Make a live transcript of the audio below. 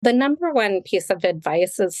The number one piece of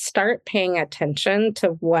advice is start paying attention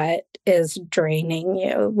to what is draining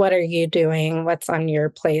you. What are you doing? What's on your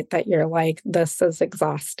plate that you're like, this is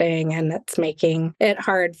exhausting and it's making it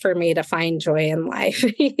hard for me to find joy in life,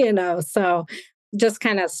 So just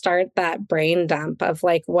kind of start that brain dump of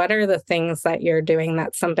like, what are the things that you're doing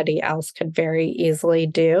that somebody else could very easily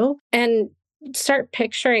do? And start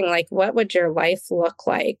picturing like what would your life look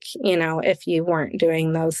like, if you weren't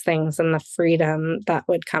doing those things, and the freedom that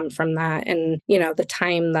would come from that, and the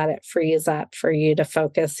time that it frees up for you to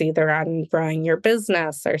focus either on growing your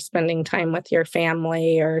business or spending time with your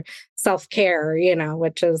family or self-care,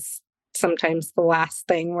 which is sometimes the last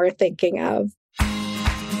thing we're thinking of.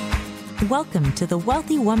 Welcome to the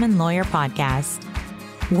Wealthy Woman Lawyer Podcast.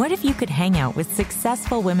 What if you could hang out with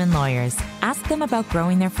successful women lawyers, ask them about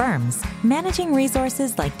growing their firms, managing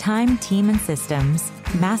resources like time, team, and systems,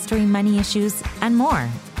 mastering money issues, and more?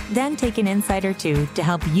 Then take an insight or two to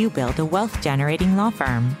help you build a wealth-generating law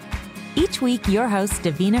firm. Each week, your host,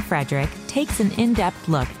 Davina Frederick, takes an in-depth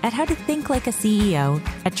look at how to think like a CEO,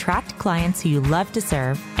 attract clients who you love to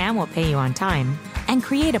serve and will pay you on time, and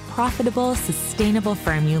create a profitable, sustainable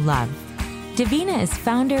firm you love. Davina is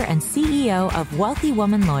founder and CEO of Wealthy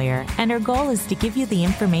Woman Lawyer, and her goal is to give you the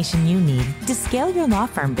information you need to scale your law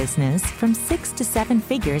firm business from 6 to 7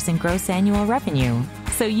 figures in gross annual revenue,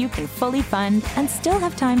 so you can fully fund and still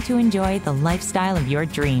have time to enjoy the lifestyle of your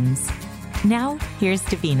dreams. Now, here's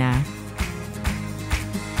Davina.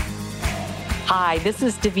 Hi, this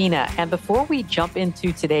is Davina, and before we jump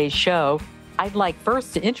into today's show, I'd like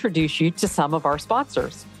first to introduce you to some of our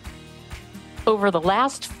sponsors. Over the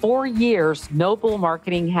last 4 years, Noble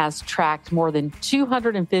Marketing has tracked more than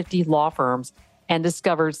 250 law firms and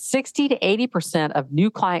discovered 60 to 80% of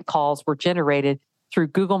new client calls were generated through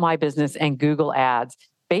Google My Business and Google Ads.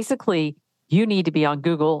 Basically, you need to be on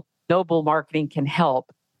Google. Noble Marketing can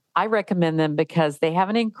help. I recommend them because they have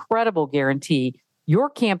an incredible guarantee.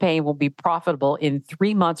 Your campaign will be profitable in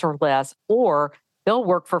 3 months or less, or they'll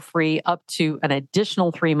work for free up to an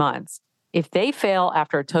additional 3 months. If they fail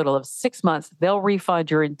after a total of 6 months, they'll refund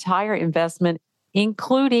your entire investment,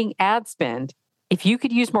 including ad spend. If you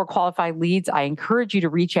could use more qualified leads, I encourage you to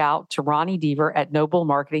reach out to Ronnie Deaver at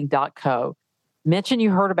noblemarketing.co. Mention you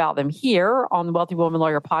heard about them here on the Wealthy Woman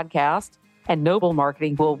Lawyer podcast, and Noble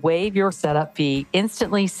Marketing will waive your setup fee,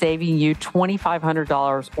 instantly saving you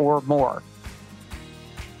 $2,500 or more.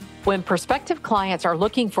 When prospective clients are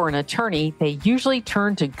looking for an attorney, they usually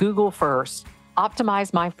turn to Google first.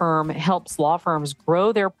 Optimize My Firm helps law firms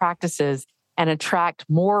grow their practices and attract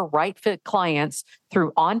more right-fit clients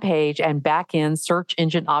through on-page and back-end search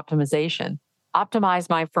engine optimization. Optimize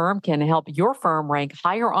My Firm can help your firm rank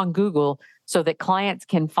higher on Google so that clients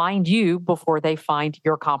can find you before they find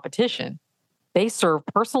your competition. They serve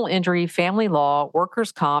personal injury, family law,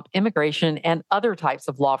 workers' comp, immigration, and other types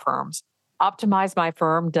of law firms. Optimize My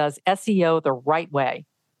Firm does SEO the right way,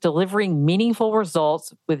 delivering meaningful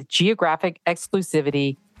results with geographic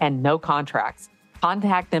exclusivity and no contracts.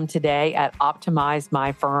 Contact them today at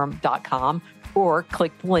optimizemyfirm.com or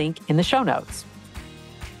click the link in the show notes.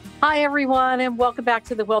 Hi, everyone, and welcome back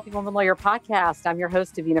to the Wealthy Woman Lawyer podcast. I'm your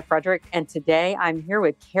host, Davina Frederick, and today I'm here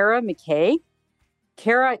with Kara McKeage.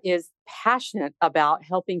 Kara is passionate about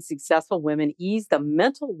helping successful women ease the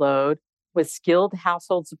mental load with skilled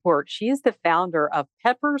household support. She is the founder of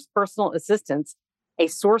Pepper's Personal Assistants, a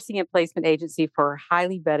sourcing and placement agency for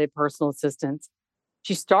highly vetted personal assistants.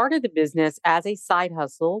 She started the business as a side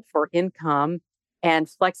hustle for income and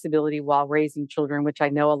flexibility while raising children, which I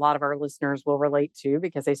know a lot of our listeners will relate to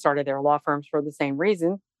because they started their law firms for the same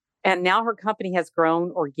reason. And now her company has grown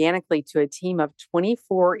organically to a team of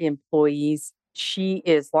 24 employees. She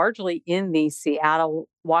is largely in the Seattle,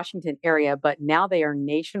 Washington area, but now they are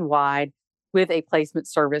nationwide with a placement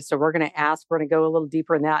service. So we're going to go a little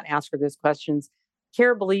deeper in that and ask her those questions.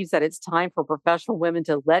 Kara believes that it's time for professional women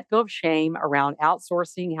to let go of shame around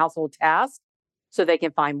outsourcing household tasks so they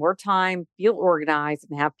can find more time, feel organized,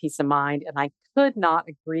 and have peace of mind. And I could not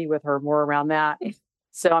agree with her more around that.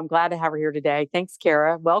 So I'm glad to have her here today. Thanks,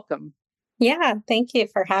 Kara. Welcome. Yeah, thank you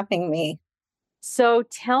for having me. So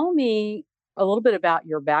tell me a little bit about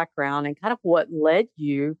your background and kind of what led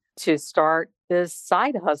you to start this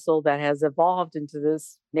side hustle that has evolved into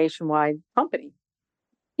this nationwide company.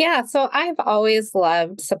 Yeah, so I've always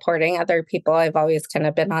loved supporting other people. I've always kind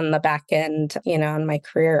of been on the back end, in my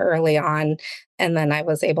career early on. And then I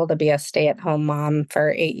was able to be a stay-at-home mom for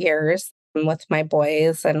 8 years with my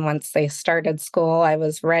boys. And once they started school, I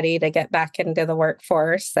was ready to get back into the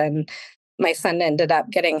workforce. And my son ended up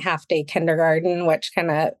getting half-day kindergarten, which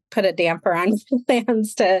kind of put a damper on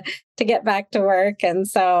plans to get back to work. And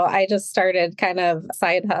so I just started kind of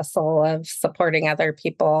side hustle of supporting other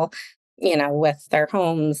people, with their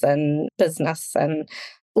homes and business, and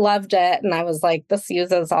loved it. And I was like, this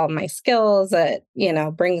uses all my skills. It,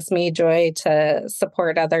 brings me joy to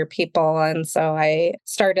support other people. And so I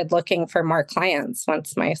started looking for more clients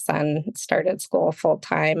once my son started school full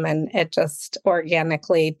time. And it just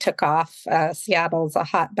organically took off. Seattle's a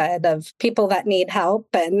hotbed of people that need help.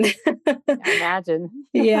 And I imagine.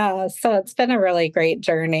 yeah, so it's been a really great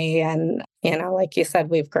journey. And, like you said,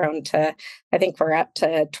 we've grown to, I think we're up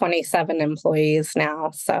to 27 employees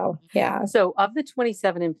now. So, yeah. So, of the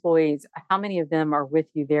 27 employees, how many of them are with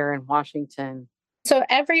you there in Washington? So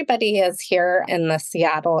everybody is here in the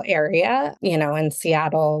Seattle area. In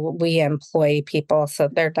Seattle, we employ people. So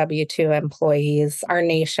they're W-2 employees. Our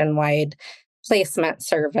nationwide placement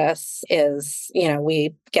service is,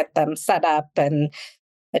 we get them set up and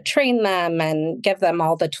train them and give them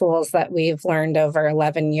all the tools that we've learned over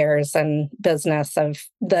 11 years in business. Of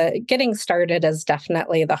the getting started is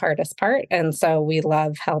definitely the hardest part. And so we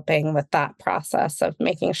love helping with that process of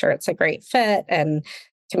making sure it's a great fit and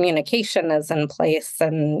communication is in place.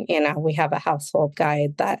 And, we have a household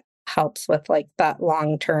guide that helps with like that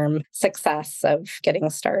long-term success of getting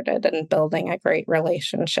started and building a great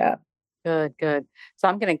relationship. Good, good. So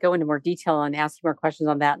I'm going to go into more detail and ask you more questions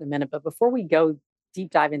on that in a minute. But before we go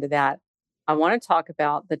deep dive into that, I want to talk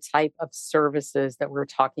about the type of services that we're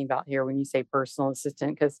talking about here when you say personal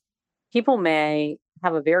assistant, because people may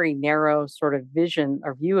have a very narrow sort of vision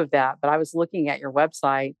or view of that. But I was looking at your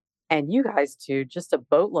website and you guys do just a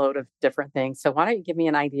boatload of different things. So why don't you give me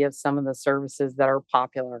an idea of some of the services that are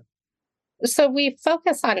popular? So we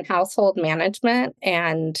focus on household management.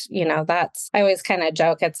 And, I always kind of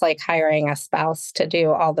joke, it's like hiring a spouse to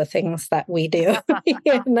do all the things that we do.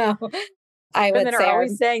 you know, I would Women are say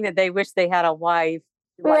always saying that they wish they had a wife.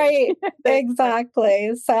 Like, right, they,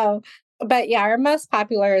 exactly. So, but yeah, our most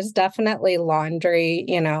popular is definitely laundry.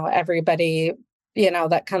 Everybody,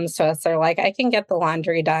 that comes to us are like, I can get the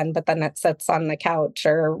laundry done, but then it sits on the couch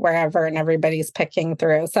or wherever and everybody's picking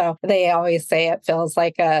through. So they always say it feels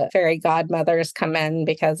like a fairy godmother's come in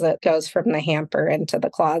because it goes from the hamper into the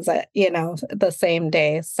closet, the same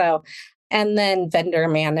day. So, and then vendor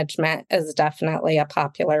management is definitely a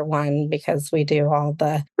popular one because we do all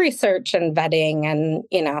the research and vetting and,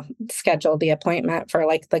 schedule the appointment for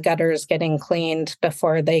like the gutters getting cleaned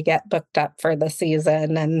before they get booked up for the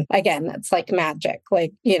season. And again, it's like magic.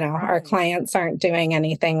 Like, our right. clients aren't doing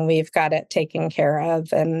anything. We've got it taken care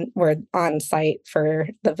of and we're on site for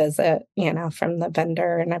the visit, from the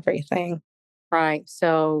vendor and everything. Right.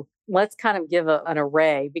 So let's kind of give an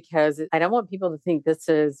array because I don't want people to think this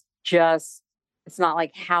is just, it's not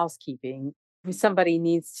like housekeeping. If somebody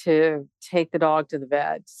needs to take the dog to the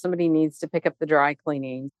vet, somebody needs to pick up the dry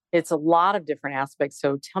cleaning. It's a lot of different aspects.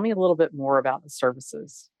 So tell me a little bit more about the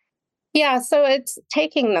services. Yeah, so it's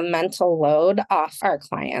taking the mental load off our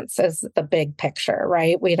clients is the big picture,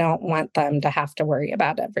 right? We don't want them to have to worry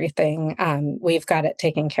about everything. We've got it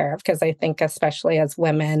taken care of because I think, especially as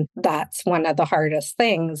women, that's one of the hardest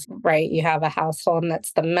things, right? You have a household and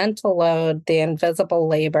it's the mental load, the invisible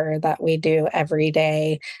labor that we do every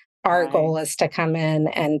day. Our Right. goal is to come in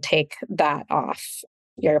and take that off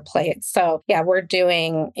your plate. So, yeah, we're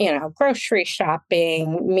doing, grocery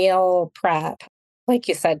shopping, meal prep, like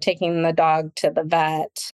you said, taking the dog to the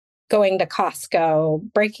vet, going to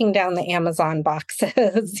Costco, breaking down the Amazon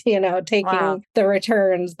boxes, Wow. taking the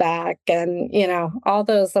returns back and, all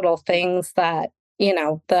those little things that,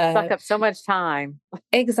 Suck the up so much time.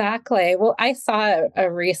 exactly. Well, I saw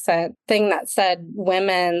a recent thing that said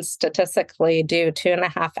women statistically do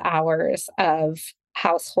 2.5 hours of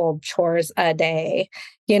household chores a day,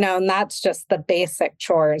 and that's just the basic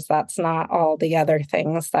chores. That's not all the other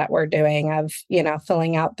things that we're doing of,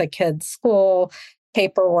 filling out the kids' school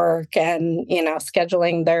paperwork and,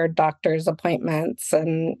 scheduling their doctor's appointments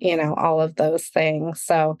and, all of those things.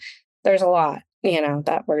 So there's a lot,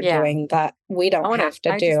 that we're Yeah. doing that we don't have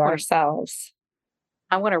to I do just want to, ourselves.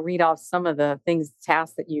 I want to read off some of the things,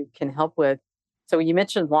 tasks that you can help with. So you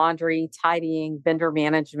mentioned laundry, tidying, vendor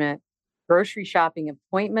management, grocery shopping,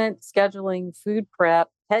 appointment scheduling, food prep,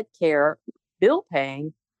 pet care, bill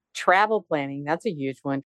paying, travel planning. That's a huge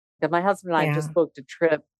one. Because my husband and I Yeah. just booked a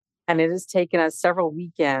trip and it has taken us several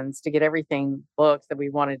weekends to get everything booked that we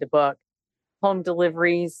wanted to book. Home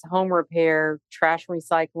deliveries, home repair, trash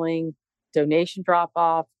recycling, donation drop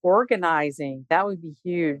off, organizing. That would be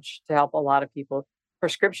huge to help a lot of people.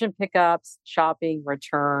 Prescription pickups, shopping,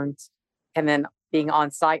 returns, and then being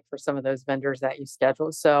on site for some of those vendors that you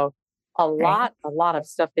schedule. So right? A lot of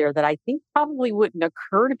stuff there that I think probably wouldn't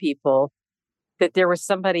occur to people that there was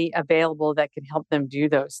somebody available that could help them do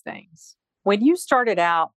those things. When you started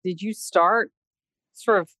out, did you start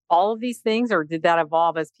sort of all of these things, or did that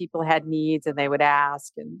evolve as people had needs and they would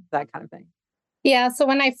ask and that kind of thing? Yeah. So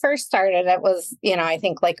when I first started, it was, I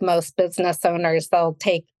think like most business owners, they'll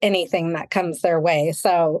take anything that comes their way.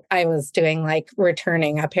 So I was doing like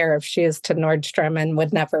returning a pair of shoes to Nordstrom and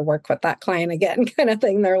would never work with that client again, kind of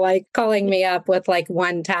thing. They're like calling me up with like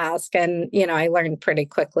one task. And, I learned pretty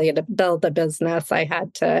quickly to build a business. I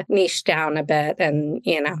had to niche down a bit and,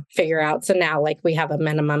 figure out. So now like we have a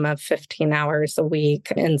minimum of 15 hours a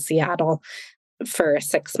week in Seattle for a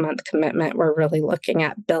 6-month commitment. We're really looking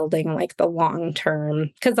at building like the long term,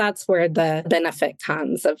 because that's where the benefit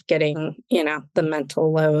comes of getting, the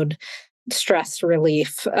mental load, stress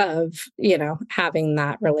relief of, having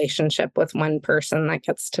that relationship with one person that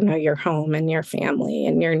gets to know your home and your family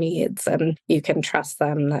and your needs. And you can trust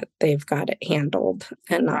them that they've got it handled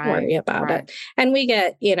and not Right, worry about right. it. And we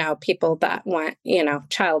get, people that want,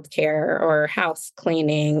 childcare or house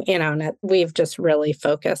cleaning, and we've just really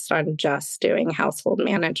focused on just doing household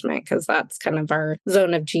management because that's kind of our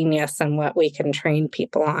zone of genius and what we can train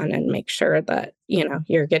people on and make sure that,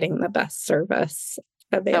 you're getting the best service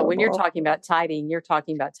So when available. you're talking about tidying, you're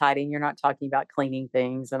not talking about cleaning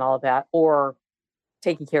things and all of that or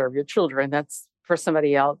taking care of your children. That's for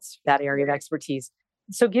somebody else, that area of expertise.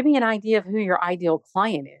 So give me an idea of who your ideal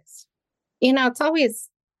client is. It's always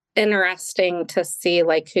interesting to see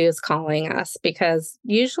like who's calling us because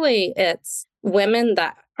usually it's women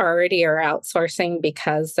that already are outsourcing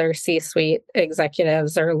because they're C-suite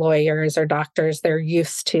executives or lawyers or doctors. They're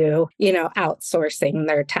used to, outsourcing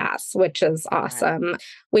their tasks, which is Right. awesome.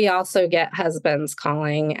 We also get husbands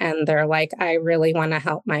calling and they're like, I really want to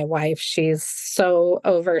help my wife. She's so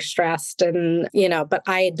overstressed and, but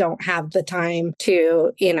I don't have the time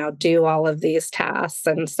to, do all of these tasks.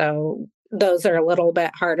 And so those are a little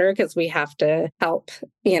bit harder because we have to help,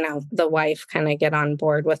 the wife kind of get on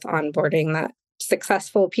board with onboarding that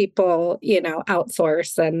successful people,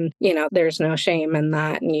 outsource and, there's no shame in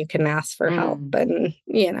that and you can ask for help Mm.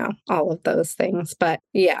 and, all of those things. But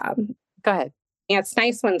yeah, Go ahead. it's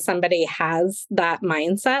nice when somebody has that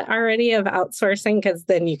mindset already of outsourcing because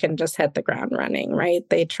then you can just hit the ground running, right?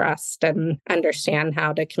 They trust and understand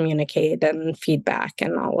how to communicate and feedback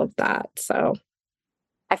and all of that. So,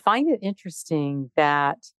 I find it interesting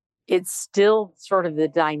that it's still sort of the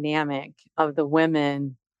dynamic of the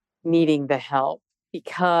women needing the help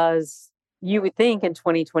because you would think in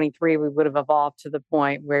 2023 we would have evolved to the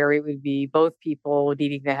point where it would be both people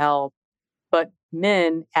needing the help. But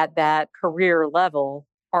men at that career level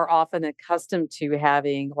are often accustomed to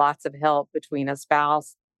having lots of help between a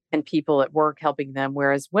spouse and people at work helping them,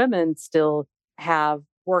 whereas women still have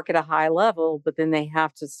work at a high level, but then they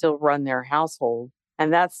have to still run their household.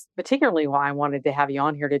 And that's particularly why I wanted to have you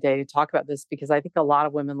on here today to talk about this, because I think a lot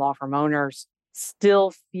of women law firm owners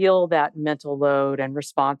still feel that mental load and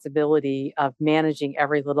responsibility of managing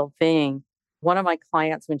every little thing. One of my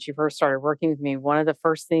clients, when she first started working with me, one of the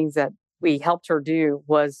first things that we helped her do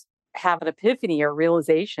was have an epiphany or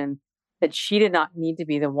realization that she did not need to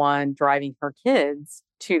be the one driving her kids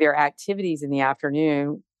to their activities in the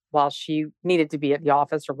afternoon while she needed to be at the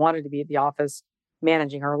office or wanted to be at the office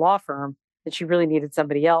managing her law firm, that she really needed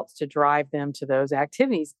somebody else to drive them to those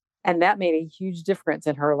activities. And that made a huge difference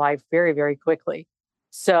in her life very, very quickly.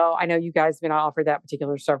 So I know you guys may not offer that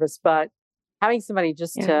particular service, but having somebody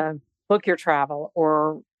just yeah. to book your travel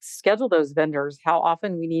or schedule those vendors, how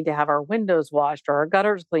often we need to have our windows washed or our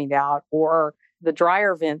gutters cleaned out or the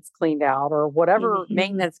dryer vents cleaned out or whatever Mhm.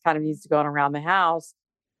 maintenance kind of needs to go on around the house,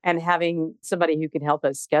 and having somebody who can help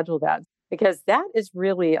us schedule that, because that is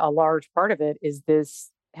really a large part of it, is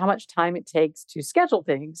this how much time it takes to schedule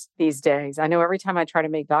things these days. I know every time I try to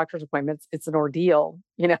make doctor's appointments, it's an ordeal,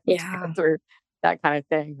 to go Yeah. through that kind of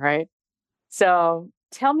thing, right? So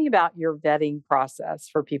tell me about your vetting process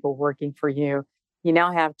for people working for you. You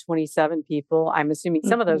now have 27 people. I'm assuming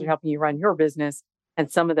some of those are Mhm. helping you run your business, and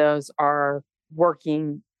some of those are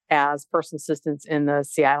working as personal assistants in the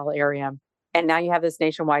Seattle area. And now you have this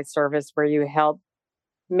nationwide service where you help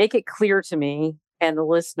make it clear to me and the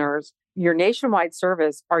listeners your nationwide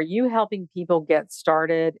service. Are you helping people get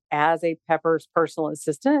started as a Pepper's personal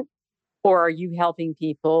assistant, or are you helping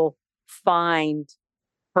people find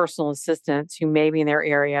personal assistants who may be in their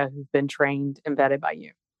area who've been trained and vetted by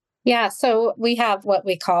you? Yeah, so we have what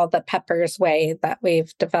we call the Pepper's Way that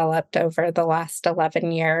we've developed over the last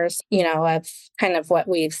 11 years, of kind of what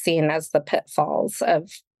we've seen as the pitfalls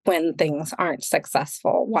of when things aren't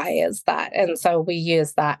successful. Why is that? And so we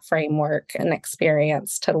use that framework and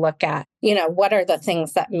experience to look at, what are the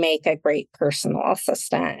things that make a great personal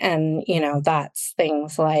assistant? And, that's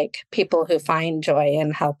things like people who find joy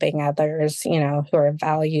in helping others, who are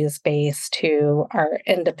values based, who are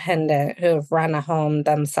independent, who have run a home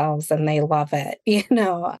themselves and they love it,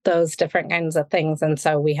 those different kinds of things. And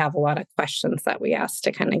so we have a lot of questions that we ask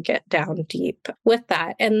to kind of get down deep with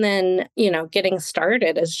that. And then, getting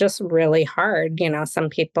started is just really hard. Some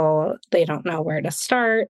people, they don't know where to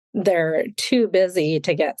start. They're too busy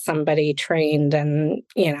to get somebody trained and,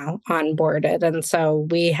 onboarded. And so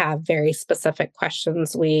we have very specific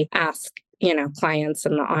questions we ask, clients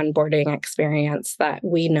in the onboarding experience that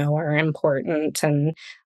we know are important, and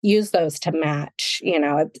use those to match.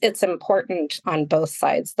 It's important on both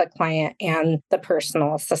sides, the client and the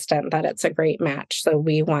personal assistant, that it's a great match. So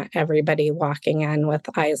we want everybody walking in with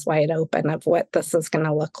eyes wide open of what this is going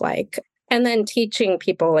to look like. And then teaching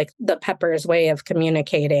people like the Pepper's way of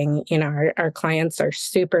communicating. Our clients are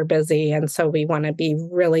super busy. And so we want to be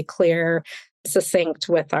really clear, succinct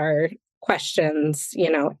with our questions,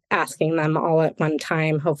 asking them all at one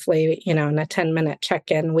time, hopefully, in a 10-minute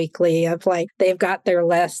check-in weekly of like, they've got their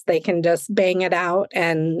list, they can just bang it out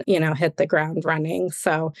and, hit the ground running.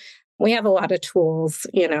 So we have a lot of tools,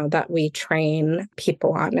 that we train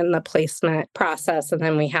people on in the placement process. And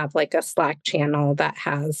then we have like a Slack channel that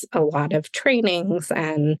has a lot of trainings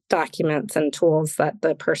and documents and tools that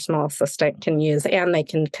the personal assistant can use. And they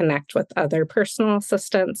can connect with other personal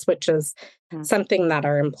assistants, which is something that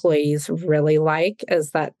our employees really like, is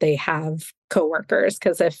that they have coworkers.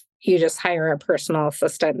 Because if you just hire a personal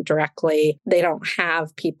assistant directly, they don't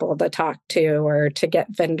have people to talk to or to get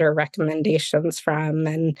vendor recommendations from.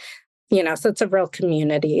 And so it's a real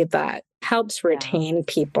community that helps retain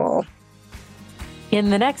people. In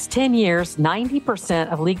the next 10 years, 90%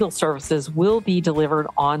 of legal services will be delivered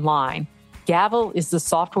online. Gavel is the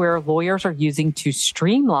software lawyers are using to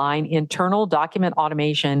streamline internal document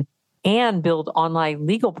automation and build online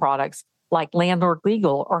legal products like Landlord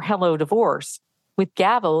Legal or Hello Divorce. With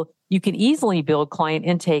Gavel, you can easily build client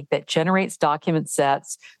intake that generates document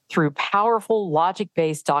sets through powerful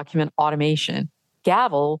logic-based document automation.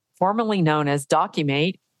 Gavel, formerly known as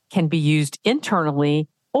Documate, can be used internally,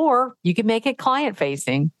 or you can make it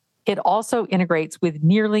client-facing. It also integrates with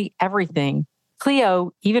nearly everything.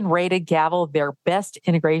 Clio even rated Gavel their best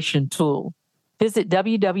integration tool. Visit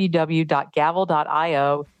www.gavel.io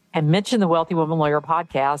and mention the Wealthy Woman Lawyer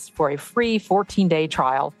podcast for a free 14-day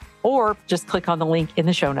trial, or just click on the link in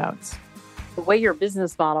the show notes. The way your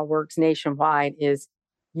business model works nationwide is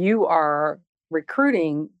you are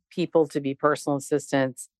recruiting people to be personal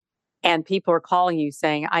assistants, and people are calling you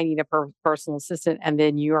saying, I need a personal assistant. And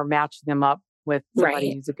then you are matching them up with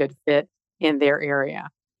somebody who's a good fit in their area.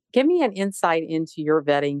 Give me an insight into your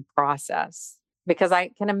vetting process, because I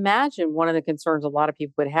can imagine one of the concerns a lot of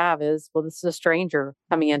people would have is, well, this is a stranger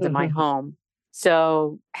coming into my home.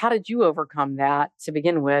 So how did you overcome that to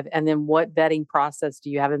begin with? And then what vetting process do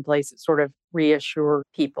you have in place that sort of reassure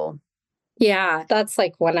people? Yeah, that's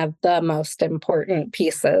like one of the most important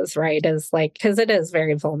pieces, right? Is like, because it is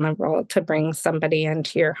very vulnerable to bring somebody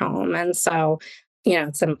into your home. And so,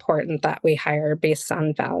 it's important that we hire based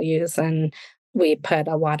on values, and we put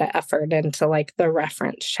a lot of effort into like the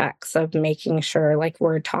reference checks of making sure like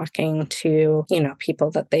we're talking to, people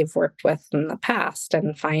that they've worked with in the past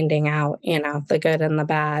and finding out, the good and the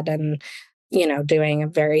bad, and doing a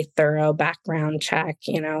very thorough background check.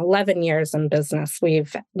 11 years in business,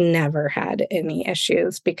 we've never had any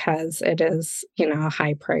issues, because it is, a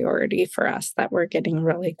high priority for us that we're getting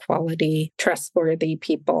really quality, trustworthy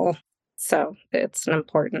people. So it's an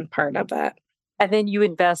important part of it. And then you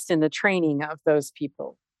invest in the training of those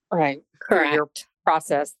people, right? Correct. Through your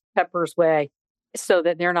process, Pepper's way, so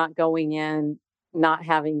that they're not going in not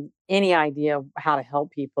having any idea how to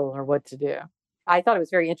help people or what to do. I thought it was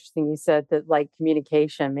very interesting. You said that like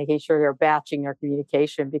communication, making sure they're batching their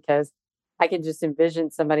communication, because I can just envision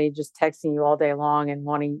somebody just texting you all day long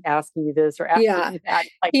and asking you this or asking you that.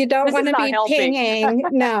 Like, you don't want to be pinging.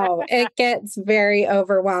 No, it gets very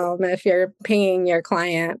overwhelmed if you're pinging your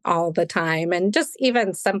client all the time. And just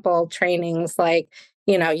even simple trainings like,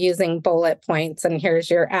 using bullet points and here's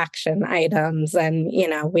your action items. And,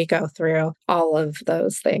 we go through all of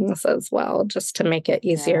those things as well, just to make it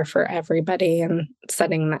easier for everybody and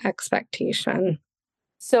setting the expectation.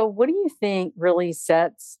 So what do you think really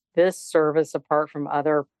sets this service apart from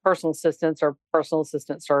other personal assistants or personal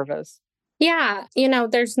assistant service? Yeah,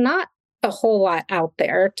 there's not a whole lot out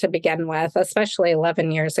there to begin with, especially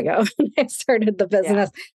 11 years ago when I started the Yeah.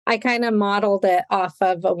 business. I kind of modeled it off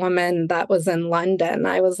of a woman that was in London.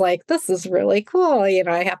 I was like, this is really cool.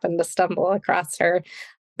 I happened to stumble across her.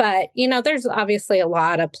 But, there's obviously a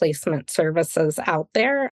lot of placement services out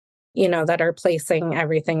there, that are placing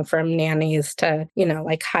everything from nannies to,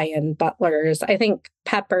 like high-end butlers. I think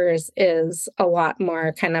Peppers is a lot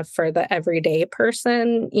more kind of for the everyday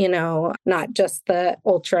person, not just the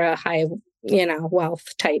ultra high,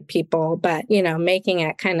 wealth type people, but, making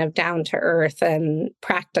it kind of down to earth and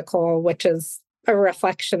practical, which is a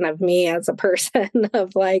reflection of me as a person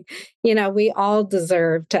of like, we all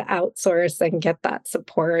deserve to outsource and get that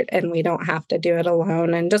support, and we don't have to do it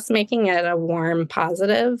alone. And just making it a warm,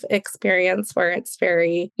 positive experience where it's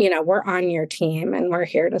very, we're on your team and we're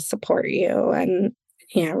here to support you, and,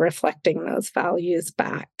 reflecting those values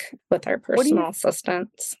back with our What do you, personal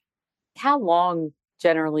assistants. how long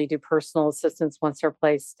generally do personal assistants, once they're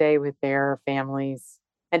placed, stay with their families?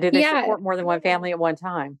 And do they Yeah. support more than one family at one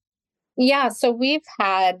time? Yeah. So we've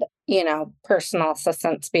had, personal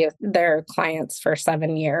assistants be with their clients for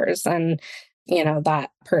 7 years. And,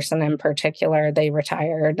 that person in particular, they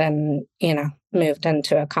retired and, moved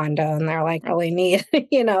into a condo, and they're like, really need,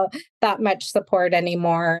 that much support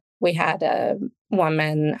anymore. We had a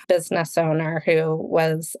woman business owner who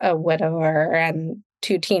was a widower and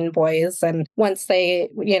two teen boys. And once they,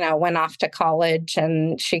 went off to college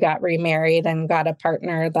and she got remarried and got a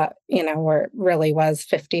partner that, where it really was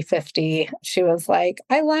 50-50, she was like,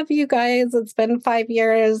 I love you guys. It's been 5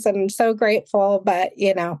 years and I'm so grateful, but,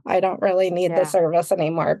 I don't really need the Yeah. service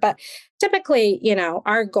anymore. But typically,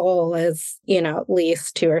 our goal is, at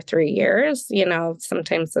least 2 or 3 years.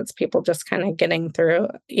 Sometimes it's people just kind of getting through,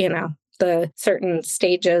 the certain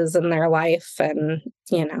stages in their life, and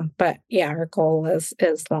but yeah, our goal is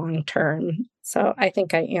long term. So I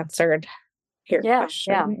think I answered your Yeah, yeah,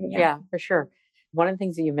 question. Yeah. yeah, for sure. One of the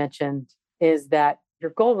things that you mentioned is that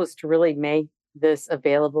your goal was to really make this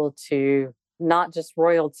available to not just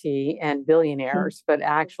royalty and billionaires, but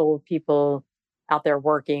actual people out there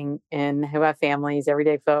working and who have families,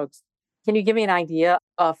 everyday folks. Can you give me an idea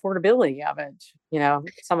of affordability of it?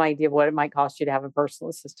 Some idea of what it might cost you to have a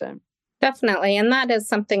personal assistant. Definitely. And that is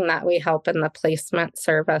something that we help in the placement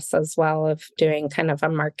service as well, of doing kind of a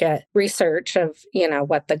market research of,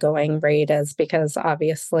 what the going rate is, because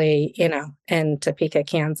obviously, in Topeka,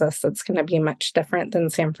 Kansas, it's going to be much different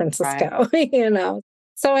than San Right. Francisco,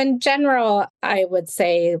 So in general, I would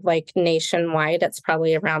say like nationwide, it's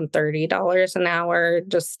probably around $30 an hour,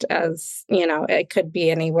 just as, it could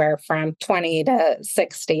be anywhere from 20 to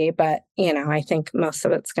 60, but, I think most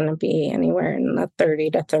of it's going to be anywhere in the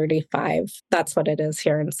 30 to 35. That's what it is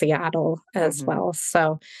here in Seattle as Hmm. well.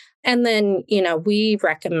 So, and then, we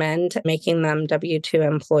recommend making them W-2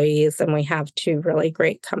 employees, and we have two really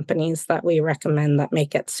great companies that we recommend that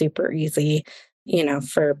make it super easy,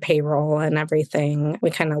 for payroll and everything. We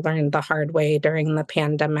kind of learned the hard way during the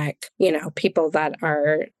pandemic. People that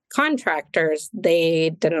are contractors, they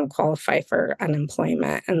didn't qualify for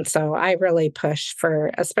unemployment. And so I really push for,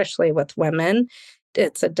 especially with women,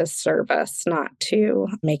 it's a disservice not to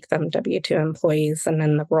make them W-2 employees. And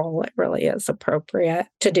in the role, it really is appropriate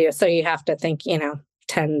to do. So you have to think,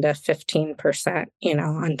 10 to 15%,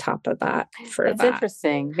 on top of that for That's that.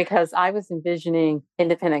 interesting because I was envisioning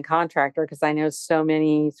independent contractor because I know so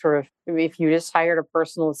many sort of, if you just hired a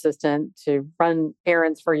personal assistant to run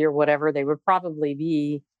errands for you or whatever, they would probably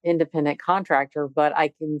be independent contractor. But I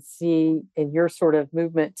can see in your sort of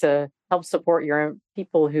movement to help support your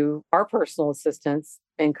people who are personal assistants,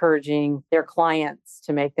 encouraging their clients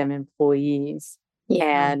to make them employees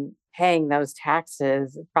Yeah. and paying those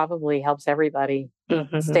taxes. It probably helps everybody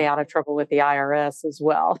Mhm. stay out of trouble with the IRS as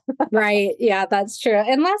well. Right. Yeah, that's true.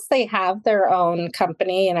 Unless they have their own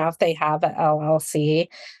company, if they have an LLC,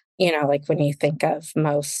 like when you think of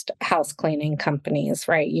most house cleaning companies,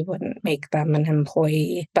 right, you wouldn't make them an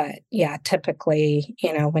employee. But yeah, typically,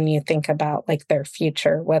 when you think about like their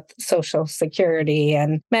future with Social Security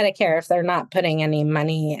and Medicare, if they're not putting any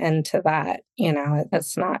money into that,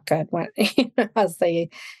 it's not good when, as they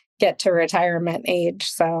get to retirement age.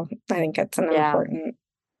 So I think it's an Yeah. important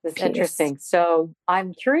That's piece. interesting. So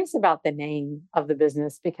I'm curious about the name of the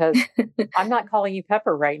business because I'm not calling you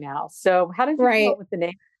Pepper right now. So how did you come Right. up with the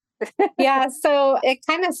name? Yeah, so it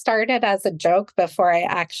kind of started as a joke before I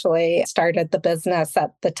actually started the business.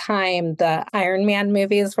 At the time, the Iron Man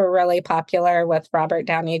movies were really popular with Robert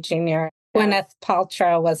Downey Jr. Yes. Gwyneth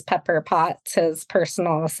Paltrow was Pepper Potts, his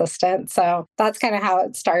personal assistant. So that's kind of how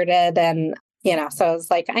it started. And So I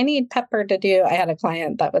was like, I need Pepper to do, I had a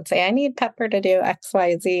client that would say, I need Pepper to do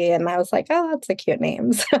XYZ. And I was like, oh, that's a cute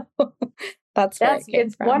name. So that's where it came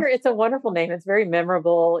from. It's a wonderful name. It's very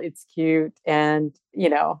memorable. It's cute. And,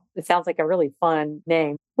 it sounds like a really fun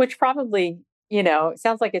name, which probably, it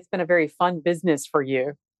sounds like it's been a very fun business for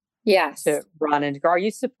you Yes. to run and grow. Are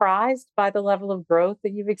you surprised by the level of growth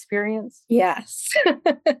that you've experienced? Yes.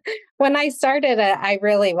 When I started it, I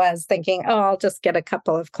really was thinking, oh, I'll just get a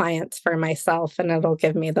couple of clients for myself and it'll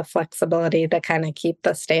give me the flexibility to kind of keep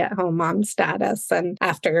the stay-at-home mom status. And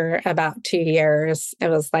after about 2 years, it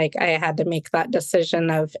was like I had to make that decision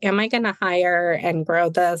of, am I going to hire and grow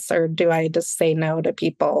this, or do I just say no to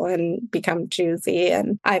people and become choosy?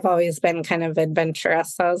 And I've always been kind of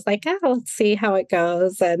adventurous. So I was like, oh, let's see how it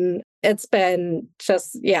goes. And it's been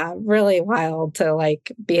just, really wild to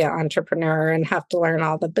like be an entrepreneur and have to learn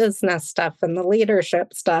all the business stuff and the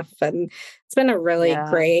leadership stuff. And it's been a really Yeah.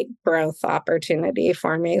 great growth opportunity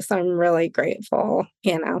for me. So I'm really grateful,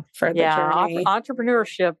 for the Yeah. journey.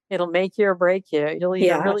 Entrepreneurship, it'll make you or break you. You'll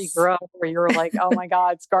either really Yes. grow or you're like, oh my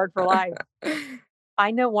God, scarred for life.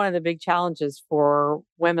 I know one of the big challenges for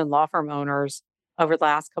women law firm owners over the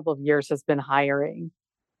last couple of years has been hiring.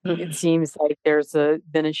 It Mhm. seems like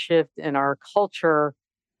been a shift in our culture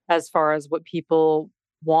as far as what people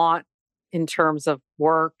want in terms of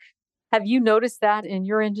work. Have you noticed that in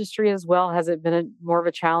your industry as well? Has it been more of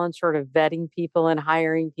a challenge sort of vetting people and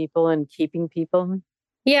hiring people and keeping people?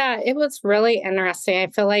 Yeah, it was really interesting. I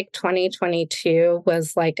feel like 2022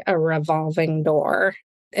 was like a revolving door.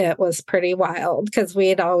 It was pretty wild because we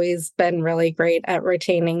had always been really great at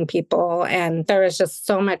retaining people. And there was just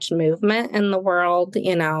so much movement in the world,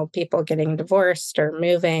 people getting divorced or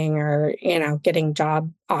moving or, getting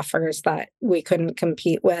job offers that we couldn't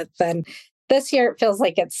compete with. And this year it feels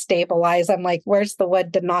like it's stabilized. I'm like, where's the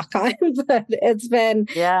wood to knock on? But it's been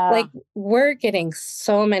Yeah, like, we're getting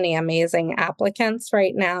so many amazing applicants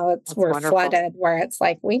right now. that's We're wonderful. flooded where it's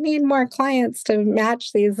like, we need more clients to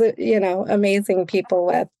match these, amazing people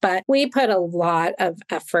with. But we put a lot of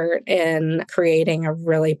effort in creating a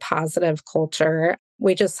really positive culture.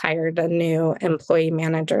 We just hired a new employee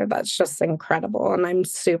manager that's just incredible. And I'm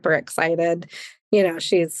super excited.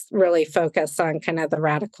 She's really focused on kind of the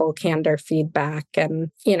radical candor feedback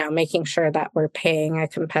and, making sure that we're paying a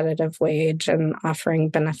competitive wage and offering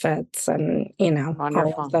benefits and, all of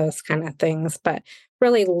Wonderful. those kind of things. But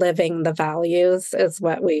really living the values is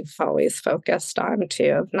what we've always focused on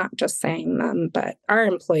too, of not just saying them, but our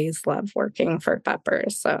employees love working for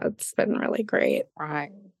Peppers. So it's been really great.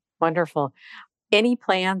 Right. Wonderful. Any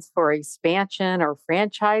plans for expansion or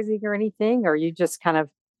franchising or anything? Or you just kind of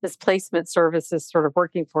this placement service is sort of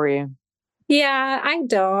working for you? Yeah, I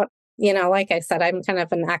don't. Like I said, I'm kind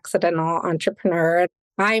of an accidental entrepreneur.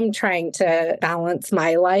 I'm trying to balance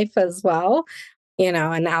my life as well, and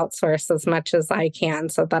outsource as much as I can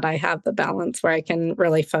so that I have the balance where I can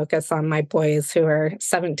really focus on my boys who are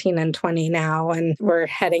 17 and 20 now. And we're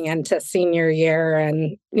heading into senior year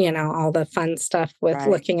and, all the fun stuff with Right.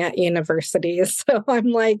 looking at universities. So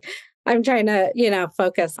I'm like, I'm trying to,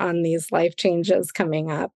 focus on these life changes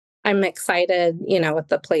coming up. I'm excited, with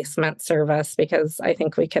the placement service because I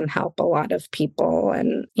think we can help a lot of people.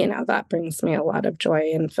 And, that brings me a lot of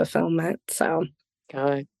joy and fulfillment. So,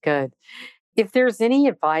 Good, good. If there's any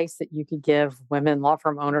advice that you could give women, law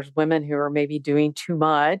firm owners, women who are maybe doing too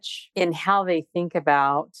much in how they think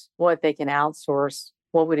about what they can outsource,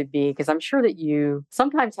 what would it be? Because I'm sure that you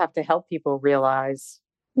sometimes have to help people realize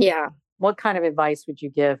yeah. what kind of advice would you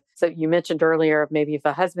give? So you mentioned earlier, maybe if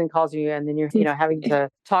a husband calls you and then you're, having to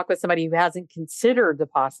talk with somebody who hasn't considered the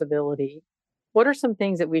possibility. What are some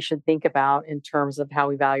things that we should think about in terms of how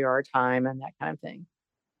we value our time and that kind of thing?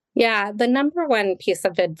 Yeah, the number one piece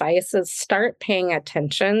of advice is start paying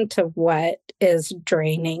attention to what is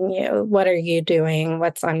draining you. What are you doing?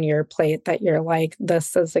 What's on your plate that you're like,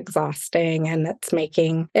 this is exhausting and it's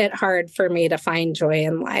making it hard for me to find joy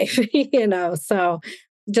in life, So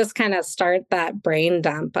just kind of start that brain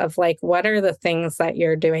dump of like, what are the things that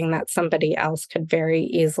you're doing that somebody else could very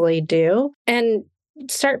easily do? And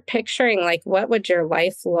start picturing like what would your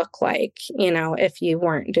life look like if you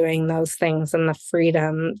weren't doing those things, and the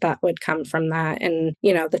freedom that would come from that, and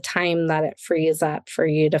the time that it frees up for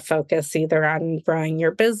you to focus either on growing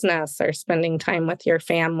your business or spending time with your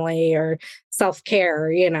family or self-care,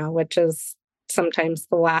 which is sometimes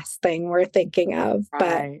the last thing we're thinking of. But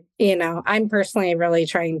Right. I'm personally really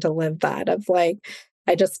trying to live that of like,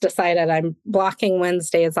 I just decided I'm blocking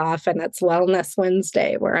Wednesdays off and it's Wellness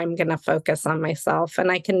Wednesday where I'm going to focus on myself.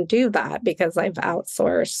 And I can do that because I've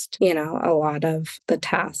outsourced, a lot of the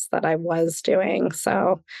tasks that I was doing.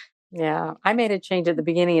 So Yeah. I made a change at the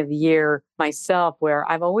beginning of the year myself where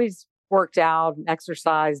I've always worked out and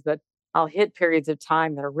exercised, but I'll hit periods of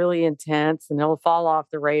time that are really intense and it'll fall off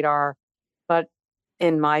the radar. But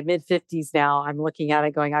in my mid 50s now, I'm looking at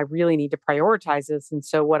it going, I really need to prioritize this. And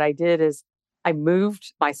so what I did is I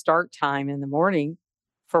moved my start time in the morning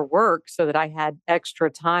for work so that I had extra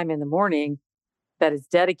time in the morning that is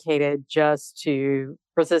dedicated just to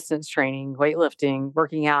resistance training, weightlifting,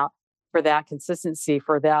 working out for that consistency,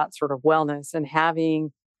 for that sort of wellness and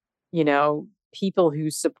having, people who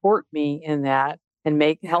support me in that and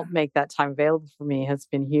help Yeah. make that time available for me has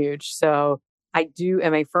been huge. So I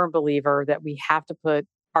am a firm believer that we have to put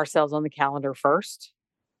ourselves on the calendar first,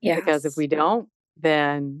 because if Yes. we don't,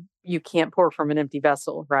 then you can't pour from an empty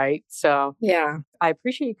vessel, right? So Yeah. I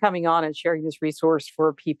appreciate you coming on and sharing this resource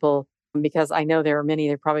for people because I know there are many,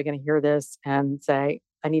 they're probably going to hear this and say,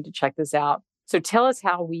 I need to check this out. So tell us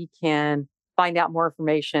how we can find out more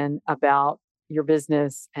information about your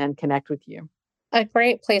business and connect with you. A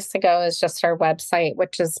great place to go is just our website,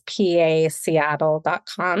 which is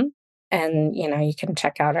paseattle.com. And, you can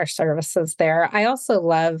check out our services there. I also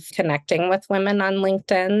love connecting with women on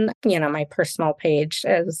LinkedIn. My personal page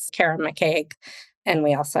is Kara McKeage, and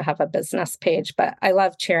we also have a business page. But I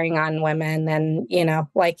love cheering on women and,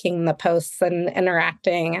 liking the posts and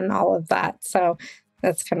interacting and all of that. So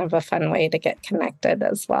that's kind of a fun way to get connected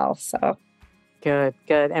as well. So, Good,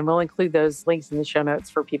 good. And we'll include those links in the show notes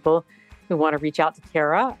for people who want to reach out to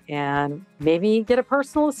Kara and maybe get a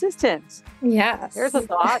personal assistant. yes. There's a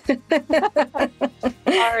thought. All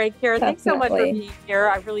right, Kara, thanks so much for Definitely. being here.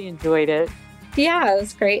 I really enjoyed it. Yeah, it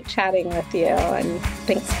was great chatting with you, and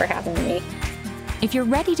thanks for having me. If you're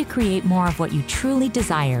ready to create more of what you truly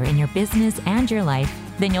desire in your business and your life,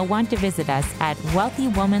 then you'll want to visit us at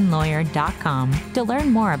wealthywomanlawyer.com to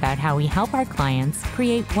learn more about how we help our clients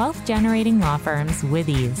create wealth-generating law firms with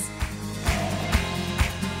ease.